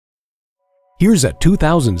Here's a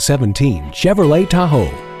 2017 Chevrolet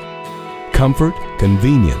Tahoe. Comfort,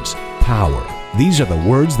 convenience, power. These are the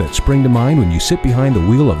words that spring to mind when you sit behind the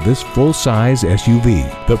wheel of this full-size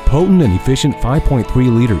SUV. The potent and efficient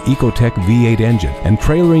 5.3-liter Ecotec V8 engine and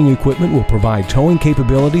trailering equipment will provide towing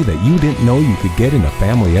capability that you didn't know you could get in a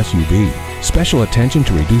family SUV. Special attention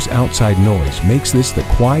to reduce outside noise makes this the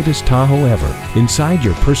quietest Tahoe ever. Inside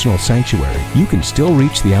your personal sanctuary, you can still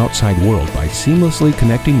reach the outside world by seamlessly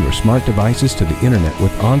connecting your smart devices to the internet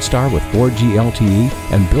with OnStar with 4G LTE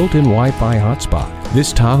and built-in Wi-Fi hotspot.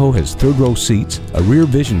 This Tahoe has third-row seats, a rear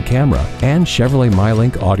vision camera, and Chevrolet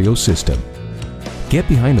MYLINK audio system. Get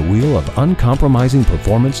behind the wheel of uncompromising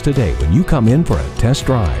performance today when you come in for a test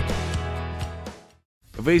drive.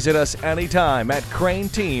 Visit us anytime at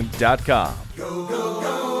crainteam.com. Go, go, go.